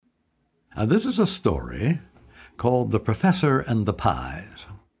This is a story called The Professor and the Pies.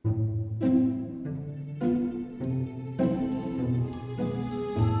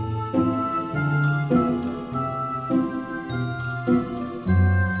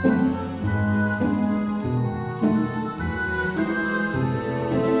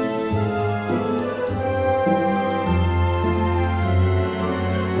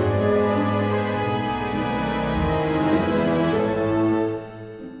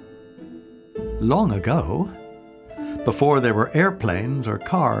 Long ago, before there were airplanes or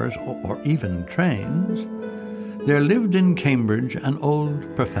cars or even trains, there lived in Cambridge an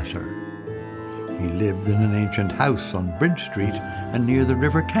old professor. He lived in an ancient house on Bridge Street and near the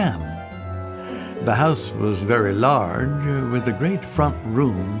River Cam. The house was very large, with a great front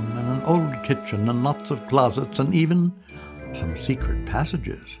room and an old kitchen and lots of closets and even some secret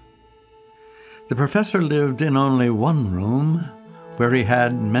passages. The professor lived in only one room, where he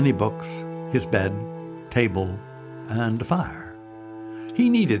had many books, his bed, table, and a fire. He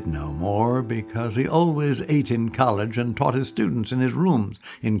needed no more because he always ate in college and taught his students in his rooms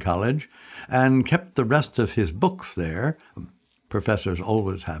in college and kept the rest of his books there. Professors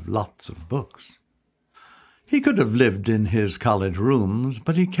always have lots of books. He could have lived in his college rooms,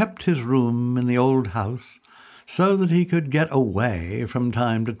 but he kept his room in the old house so that he could get away from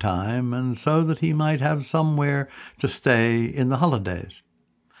time to time and so that he might have somewhere to stay in the holidays.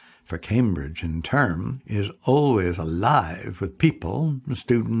 For Cambridge in term is always alive with people,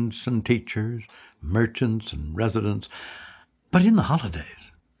 students and teachers, merchants and residents. But in the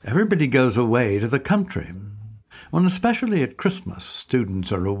holidays, everybody goes away to the country. When especially at Christmas,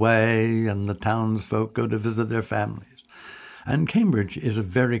 students are away and the townsfolk go to visit their families. And Cambridge is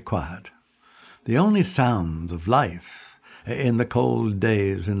very quiet. The only sounds of life in the cold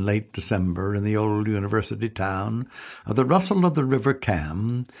days in late December in the old university town are the rustle of the River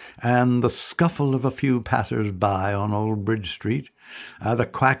Cam and the scuffle of a few passers-by on Old Bridge Street, the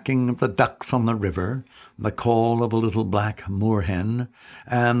quacking of the ducks on the river, the call of a little black moorhen,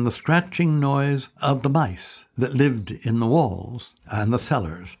 and the scratching noise of the mice that lived in the walls and the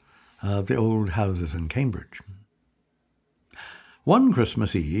cellars of the old houses in Cambridge. One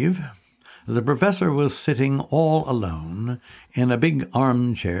Christmas Eve, the professor was sitting all alone in a big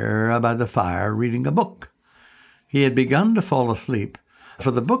armchair by the fire reading a book. He had begun to fall asleep, for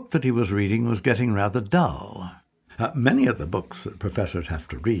the book that he was reading was getting rather dull. Many of the books that professors have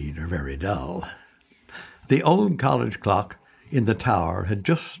to read are very dull. The old college clock in the tower had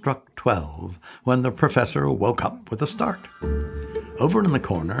just struck 12 when the professor woke up with a start. Over in the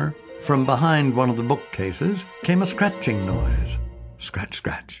corner, from behind one of the bookcases, came a scratching noise. Scratch,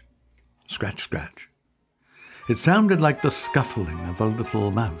 scratch. Scratch, scratch. It sounded like the scuffling of a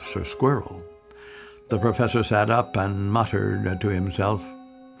little mouse or squirrel. The professor sat up and muttered to himself,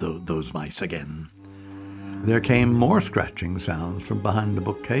 "Those mice again." There came more scratching sounds from behind the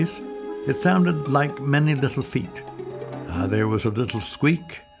bookcase. It sounded like many little feet. There was a little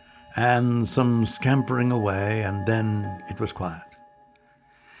squeak and some scampering away, and then it was quiet.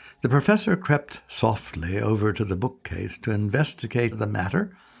 The professor crept softly over to the bookcase to investigate the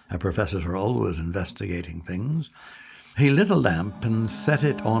matter. Professors are always investigating things. He lit a lamp and set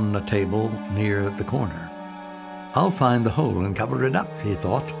it on a table near the corner. "I'll find the hole and cover it up," he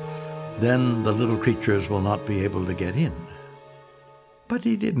thought. "Then the little creatures will not be able to get in." But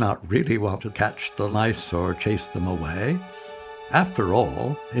he did not really want to catch the mice or chase them away. After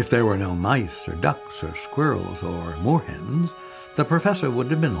all, if there were no mice or ducks or squirrels or moorhens, the professor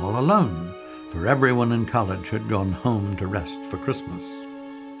would have been all alone, for everyone in college had gone home to rest for Christmas.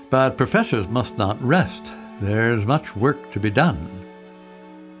 But professors must not rest. There's much work to be done.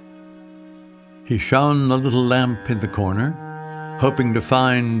 He shone the little lamp in the corner, hoping to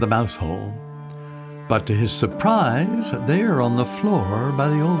find the mouse hole. But to his surprise, there on the floor by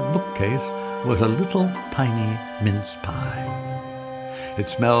the old bookcase was a little tiny mince pie. It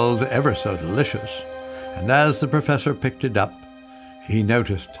smelled ever so delicious, and as the professor picked it up, he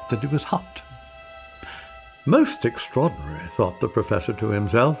noticed that it was hot. "Most extraordinary," thought the professor to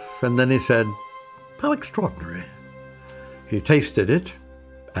himself, and then he said, "How extraordinary." He tasted it.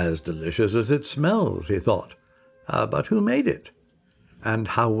 "As delicious as it smells," he thought. But who made it? And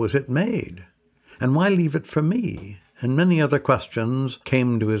how was it made? And why leave it for me? And many other questions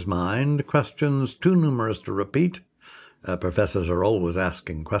came to his mind, questions too numerous to repeat. Professors are always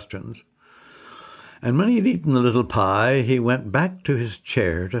asking questions. And when he had eaten the little pie, he went back to his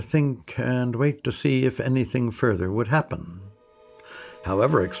chair to think and wait to see if anything further would happen.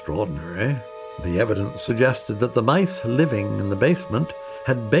 However extraordinary, the evidence suggested that the mice living in the basement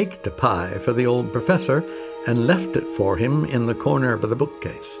had baked a pie for the old professor and left it for him in the corner by the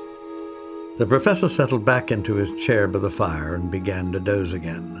bookcase. The professor settled back into his chair by the fire and began to doze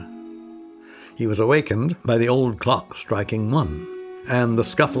again. He was awakened by the old clock striking 1, and the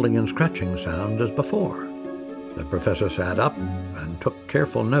scuffling and scratching sound as before. The professor sat up and took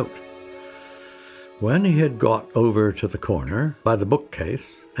careful note. When he had got over to the corner by the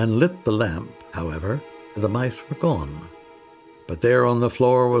bookcase and lit the lamp, however, the mice were gone. But there on the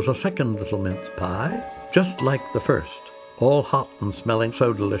floor was a second little mince pie, just like the first, all hot and smelling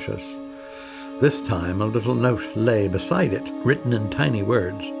so delicious. This time a little note lay beside it, written in tiny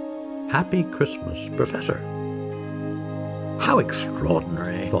words, "Happy Christmas, Professor." "How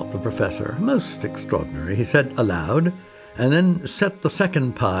extraordinary," thought the professor. "Most extraordinary," he said aloud, and then set the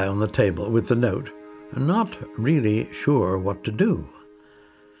second pie on the table with the note, not really sure what to do.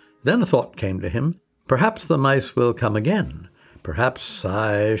 Then a thought came to him. Perhaps the mice will come again. Perhaps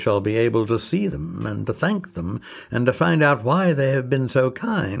I shall be able to see them and to thank them and to find out why they have been so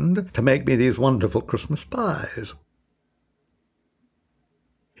kind to make me these wonderful Christmas pies.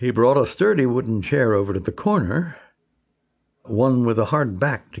 He brought a sturdy wooden chair over to the corner, one with a hard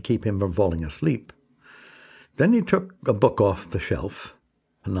back to keep him from falling asleep. Then he took a book off the shelf,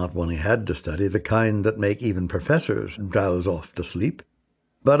 not one he had to study, the kind that make even professors drowse off to sleep,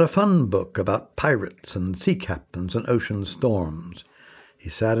 but a fun book about pirates and sea captains and ocean storms. He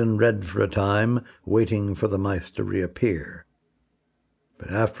sat and read for a time, waiting for the mice to reappear.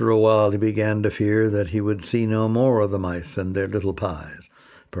 But after a while he began to fear that he would see no more of the mice and their little pies.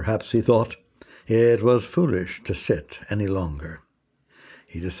 Perhaps, he thought, it was foolish to sit any longer.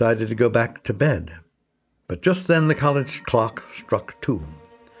 He decided to go back to bed. But just then the college clock struck 2.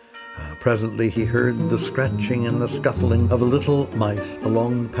 Presently he heard the scratching and the scuffling of little mice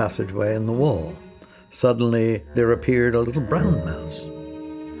along the passageway in the wall. Suddenly there appeared a little brown mouse,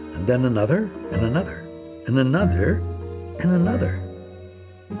 and then another, and another, and another, and another.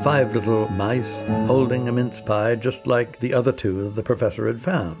 5 little mice holding a mince pie just like the other 2 that the professor had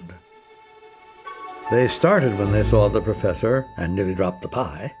found. They started when they saw the professor and nearly dropped the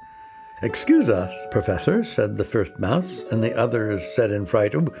pie. "Excuse us, Professor," said the first mouse, and the others said in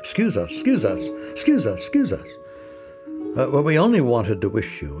fright, "Oh, excuse us, excuse us, excuse us, excuse us. Well, we only wanted to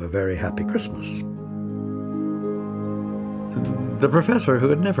wish you a very happy Christmas." The professor, who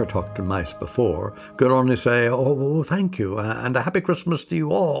had never talked to mice before, could only say, "Oh, thank you, and a happy Christmas to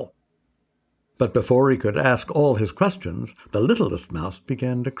you all." But before he could ask all his questions, the littlest mouse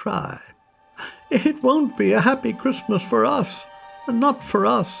began to cry. "It won't be a happy Christmas for us. Not for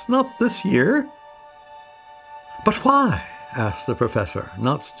us, not this year." "But why?" asked the professor,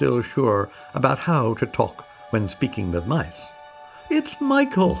 not still sure about how to talk when speaking with mice. "It's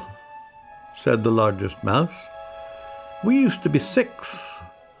Michael," said the largest mouse. "We used to be 6,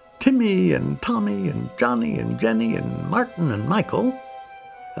 Timmy and Tommy and Johnny and Jenny and Martin and Michael.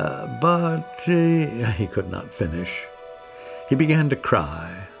 He could not finish. He began to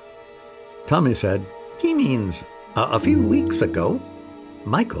cry. Tommy said, "He means a few weeks ago,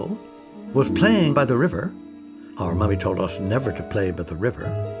 Michael was playing by the river. Our mummy told us never to play by the river.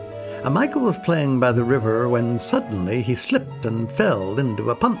 Michael was playing by the river when suddenly he slipped and fell into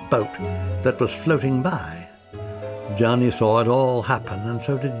a punt boat that was floating by. Johnny saw it all happen, and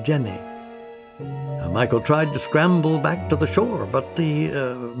so did Jenny. Michael tried to scramble back to the shore, but the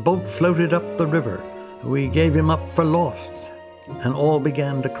boat floated up the river. We gave him up for lost, and all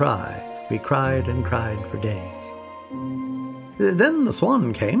began to cry. We cried and cried for days. Then the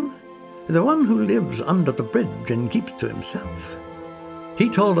swan came, the one who lives under the bridge and keeps to himself. He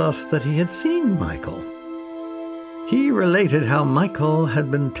told us that he had seen Michael. He related how Michael had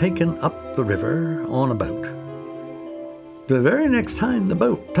been taken up the river on a boat. The very next time the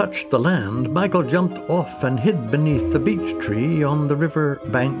boat touched the land, Michael jumped off and hid beneath the beech tree on the river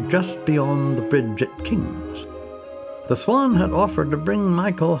bank just beyond the bridge at King's. The swan had offered to bring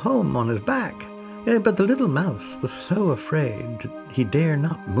Michael home on his back, but the little mouse was so afraid he dare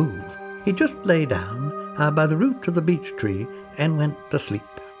not move. He just lay down by the root of the beech tree and went to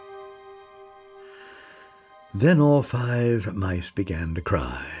sleep." Then all 5 mice began to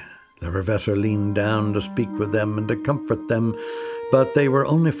cry. The professor leaned down to speak with them and to comfort them, but they were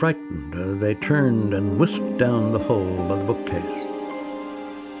only frightened. They turned and whisked down the hole by the bookcase.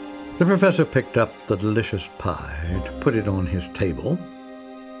 The professor picked up the delicious pie to put it on his table.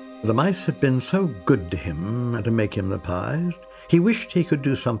 The mice had been so good to him and to make him the pies. He wished he could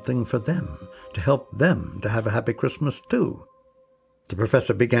do something for them, to help them to have a happy Christmas too. The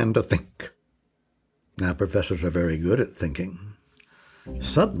professor began to think. Now, professors are very good at thinking.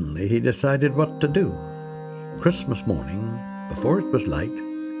 Suddenly he decided what to do. Christmas morning, before it was light,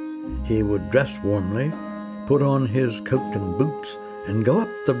 he would dress warmly, put on his coat and boots, and go up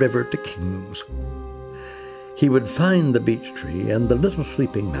the river to King's. He would find the beech tree and the little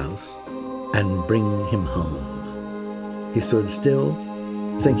sleeping mouse and bring him home. He stood still,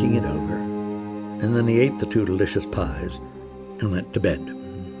 thinking it over, and then he ate the 2 delicious pies and went to bed.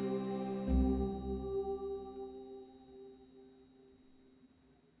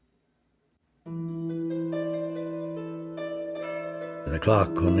 The clock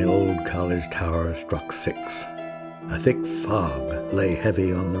on the old college tower struck 6. A thick fog lay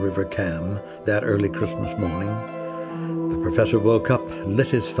heavy on the River Cam that early Christmas morning. The professor woke up, lit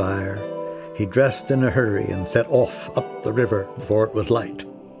his fire. He dressed in a hurry and set off up the river before it was light.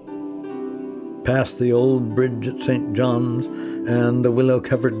 Past the old bridge at St. John's and the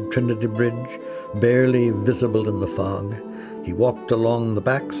willow-covered Trinity Bridge, barely visible in the fog, he walked along the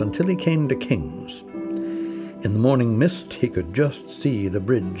backs until he came to King's. In the morning mist, he could just see the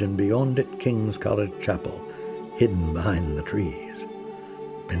bridge, and beyond it King's College Chapel, hidden behind the trees.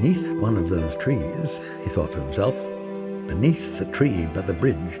 Beneath one of those trees, he thought to himself, beneath the tree by the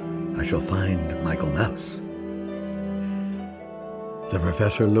bridge, I shall find Michael Mouse. The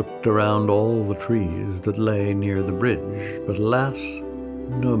professor looked around all the trees that lay near the bridge, but alas,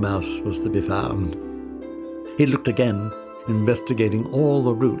 no mouse was to be found. He looked again, investigating all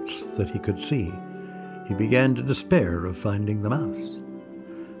the roots that he could see. He began to despair of finding the mouse.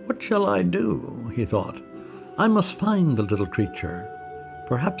 What shall I do? He thought. I must find the little creature.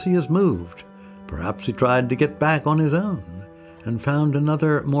 Perhaps he has moved. Perhaps he tried to get back on his own and found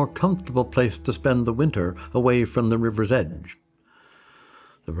another, more comfortable place to spend the winter away from the river's edge.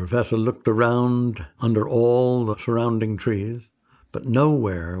 The professor looked around under all the surrounding trees, but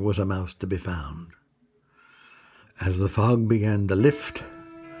nowhere was a mouse to be found. As the fog began to lift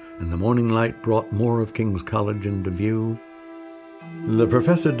and the morning light brought more of King's College into view, the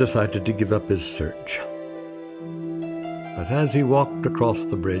professor decided to give up his search. But as he walked across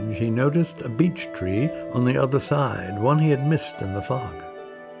the bridge, he noticed a beech tree on the other side, one he had missed in the fog.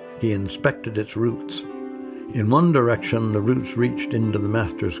 He inspected its roots. In one direction, the roots reached into the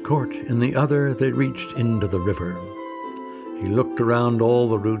master's court. In the other, they reached into the river. He looked around all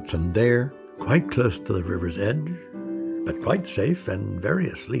the roots, and there, quite close to the river's edge, but quite safe and very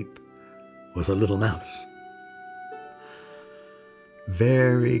asleep, was a little mouse.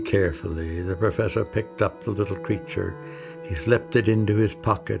 Very carefully, the professor picked up the little creature. He slipped it into his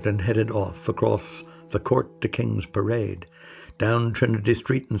pocket and headed off across the court to King's Parade, down Trinity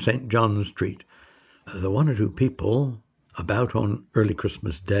Street and St. John's Street. The 1 or 2 people about on early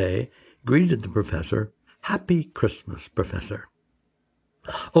Christmas Day greeted the professor, "Happy Christmas, Professor."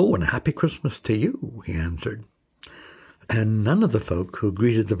 "Oh, and a happy Christmas to you," he answered. And none of the folk who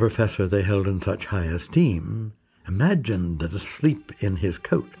greeted the professor they held in such high esteem imagined that asleep in his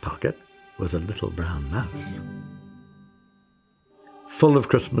coat pocket was a little brown mouse. Full of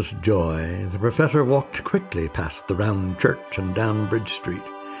Christmas joy, the professor walked quickly past the round church and down Bridge Street.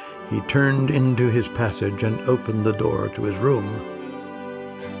 He turned into his passage and opened the door to his room.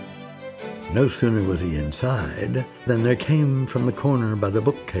 No sooner was he inside than there came from the corner by the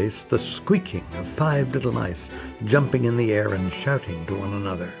bookcase the squeaking of 5 little mice, jumping in the air and shouting to one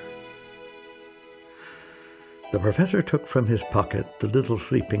another. The professor took from his pocket the little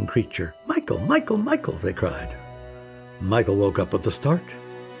sleeping creature. "Michael, Michael, Michael," they cried. Michael woke up with a start.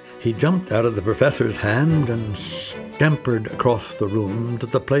 He jumped out of the professor's hand and scampered across the room to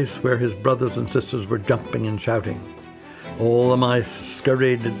the place where his brothers and sisters were jumping and shouting. All the mice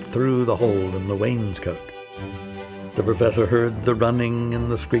scurried through the hole in the wainscot. The professor heard the running and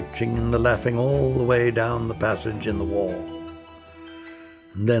the screeching and the laughing all the way down the passage in the wall.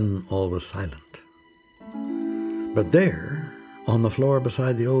 And then all was silent. But there, on the floor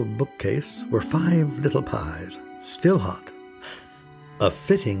beside the old bookcase, were 5 little pies, still hot. A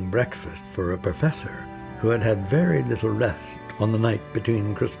fitting breakfast for a professor who had had very little rest on the night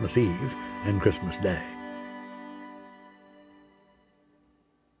between Christmas Eve and Christmas Day.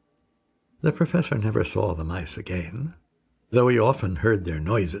 The professor never saw the mice again, though he often heard their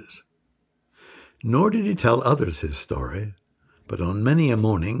noises. Nor did he tell others his story, but on many a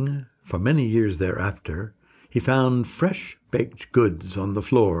morning, for many years thereafter, he found fresh baked goods on the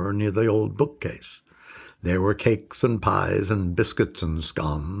floor near the old bookcase. There were cakes and pies and biscuits and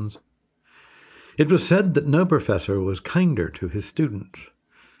scones. It was said that no professor was kinder to his students,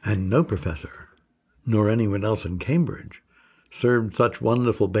 and no professor, nor anyone else in Cambridge, served such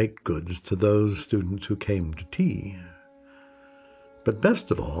wonderful baked goods to those students who came to tea. But best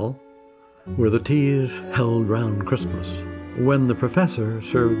of all were the teas held round Christmas, when the professor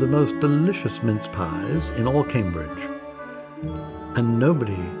served the most delicious mince pies in all Cambridge, and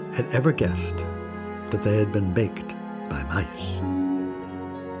nobody had ever guessed that they had been baked by mice.